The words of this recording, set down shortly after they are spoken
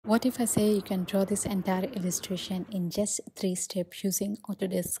What if I say you can draw this entire illustration in just 3 steps using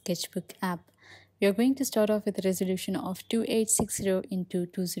Autodesk Sketchbook app? We are going to start off with a resolution of 2860 into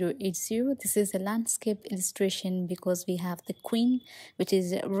 2080. This is a landscape illustration because we have the queen, which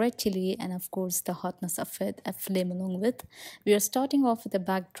is red chili, and of course the hotness of it, a flame along with. We are starting off with a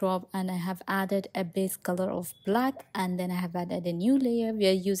backdrop, and I have added a base color of black, and then I have added a new layer. We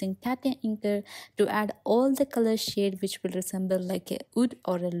are using Tata Inker to add all the color shade which will resemble like a wood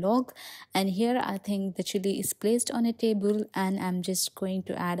or a log. And here I think the chili is placed on a table, and I'm just going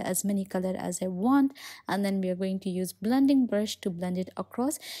to add as many color as I want. And then we are going to use blending brush to blend it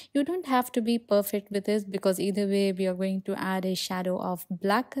across. You don't have to be perfect with this because either way we are going to add a shadow of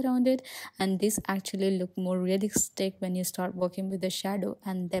black around it, and this actually look more realistic when you start working with the shadow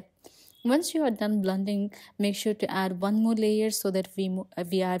and depth. Once you are done blending, make sure to add one more layer so that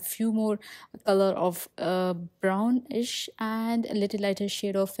we add few more color of brownish and a little lighter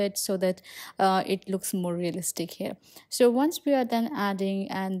shade of it so that it looks more realistic here. So once we are done adding,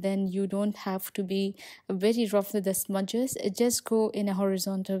 and then you don't have to be very rough with the smudges, just go in a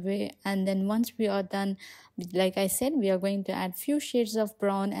horizontal way. And then once we are done, like I said, we are going to add few shades of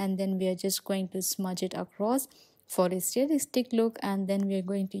brown, and then we are just going to smudge it across for a realistic look. And then we are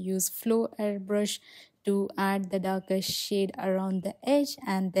going to use flow airbrush to add the darker shade around the edge,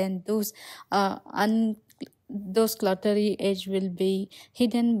 and then those cluttery edge will be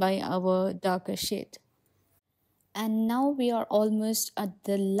hidden by our darker shade. And now we are almost at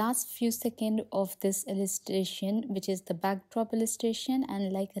the last few seconds of this illustration, which is the backdrop illustration.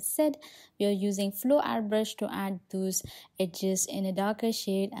 And like I said, we are using flow airbrush to add those edges in a darker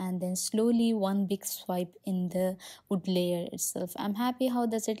shade, and then slowly one big swipe in the wood layer itself. I'm happy how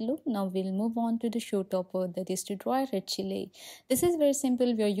does it look. Now we'll move on to the showtopper, that is to draw a red chili. This is very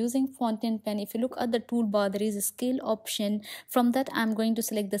simple. We are using fountain pen. If you look at the toolbar, there is a scale option. From that, I'm going to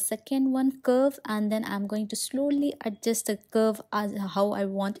select the second one, curve, and then I'm going to slowly adjust the curve as how I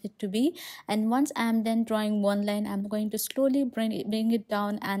want it to be. And once I'm done drawing one line, I'm going to slowly bring it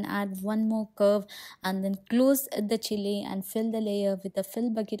down and add one more curve, and then close the chili and fill the layer with the fill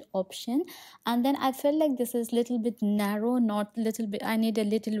bucket option. And then I felt like this is little bit narrow, not little bit, I need a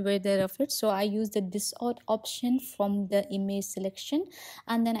little width of it, so I use the distort option from the image selection,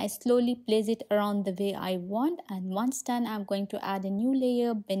 and then I slowly place it around the way I want. And once done, I'm going to add a new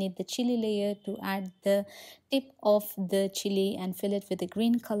layer beneath the chili layer to add the tip of the chili and fill it with a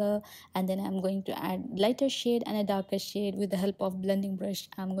green color. And then I'm going to add lighter shade and a darker shade with the help of blending brush.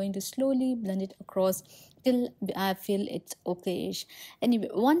 I'm going to slowly blend it across till I feel it's okayish. Anyway,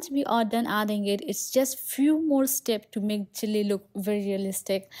 once we are done adding it, it's just few more steps to make chili look very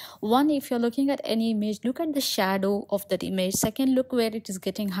realistic. One, if you're looking at any image, look at the shadow of that image. Second, look where it is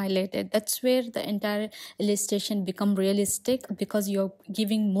getting highlighted. That's where the entire illustration become realistic, because you're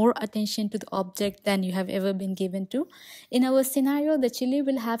giving more attention to the object than you have ever been given to. In our scenario, the chili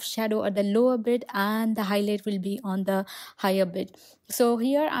will have shadow at the lower bit and the highlight will be on the higher bit. So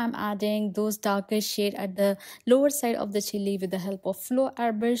here I'm adding those darker shade at the lower side of the chili with the help of flow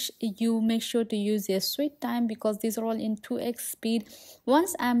airbrush. You make sure to use your sweet time because these are all in 2x speed.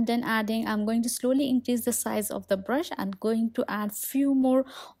 Once I'm done adding, I'm going to slowly increase the size of the brush and going to add few more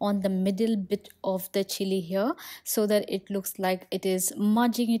on the middle bit of the chili here, so that it looks like it is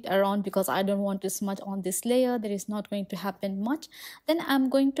smudging it around, because I don't want to smudge on this layer. There is not going to happen much. Then I'm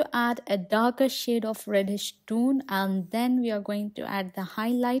going to add a darker shade of reddish tone, and then we are going to add the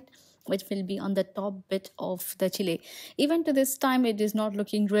highlight, which will be on the top bit of the chili. Even to this time, it is not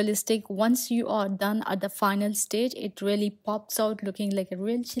looking realistic. Once you are done at the final stage, it really pops out looking like a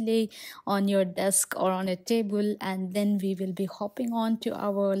real chili on your desk or on a table. And then we will be hopping on to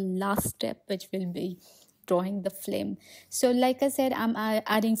our last step, which will be drawing the flame. So like I said, I'm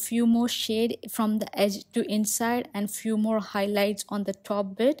adding few more shade from the edge to inside and few more highlights on the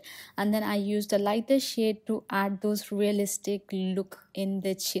top bit, and then I used a lighter shade to add those realistic look in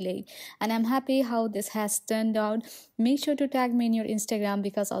the chili. And I'm happy how this has turned out. Make sure to tag me in your Instagram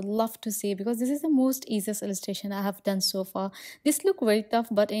because I'd love to see, because this is the most easiest illustration I have done so far. This look very tough,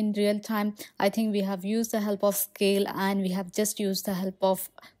 but in real time I think we have used the help of scale and we have just used the help of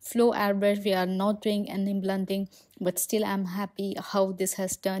flow airbrush. We are not doing any blending, but still I'm happy how this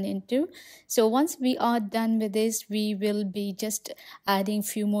has turned into. So once we are done with this, we will be just adding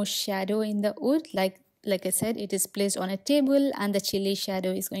few more shadow in the wood. Like I said, it is placed on a table and the chili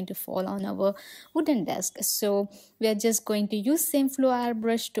shadow is going to fall on our wooden desk. So we are just going to use same flow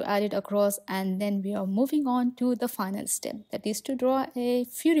airbrush to add it across, and then we are moving on to the final step, that is to draw a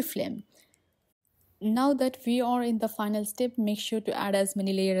fury flame. Now that we are in the final step, make sure to add as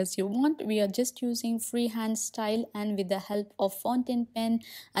many layers as you want. We are just using freehand style, and with the help of fountain pen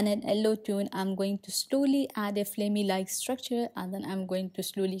and an yellow tone, I'm going to slowly add a flamey like structure, and then I'm going to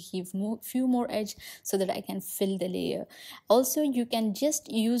slowly give few more edge so that I can fill the layer. Also, you can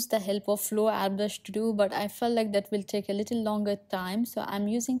just use the help of flow airbrush to do, but I felt like that will take a little longer time, so I'm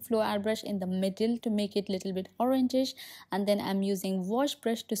using flow airbrush in the middle to make it a little bit orangish, and then I'm using wash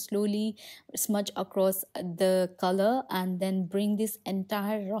brush to slowly smudge across the color and then bring this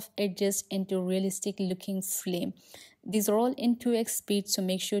entire rough edges into realistic looking flame. These are all in 2x speed, so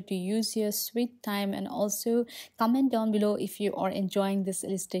make sure to use your sweet time, and also comment down below if you are enjoying this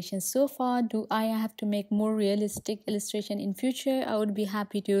illustration so far. Do I have to make more realistic illustration in future? I would be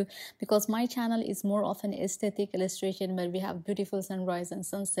happy to, because my channel is more of an aesthetic illustration where we have beautiful sunrise and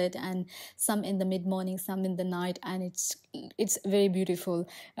sunset, and some in the mid morning, some in the night, and it's very beautiful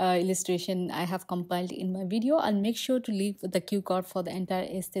illustration I have compiled in my video. I'll make sure to leave the cue card for the entire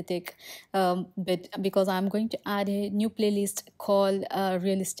aesthetic bit, because I'm going to add a new playlist called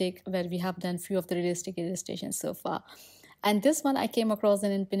realistic, where we have done few of the realistic illustrations so far. And this one I came across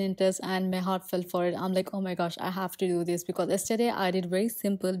in Pinterest, and my heart fell for it. I'm like, oh my gosh, I have to do this, because yesterday I did very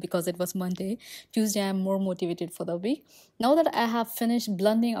simple because it was Monday. Tuesday I'm more motivated for the week. Now that I have finished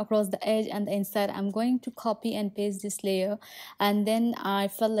blending across the edge and the inside, I'm going to copy and paste this layer, and then I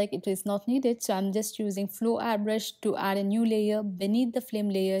felt like it is not needed, so I'm just using flow airbrush to add a new layer beneath the flame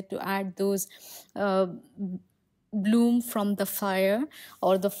layer to add those bloom from the fire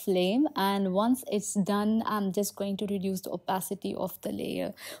or the flame. And once it's done, I'm just going to reduce the opacity of the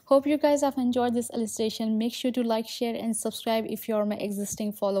layer. Hope you guys have enjoyed this illustration. Make sure to like, share and subscribe if you're my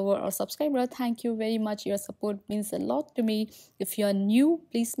existing follower or subscriber. Thank you very much. Your support means a lot to me. If you're new,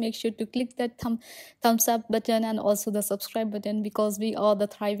 please make sure to click that thumbs up button and also the subscribe button, because we are the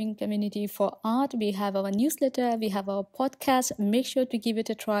thriving community for art. We have our newsletter, we have our podcast. Make sure to give it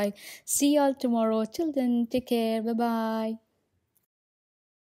a try. See y'all tomorrow. Till then, take care. Bye bye.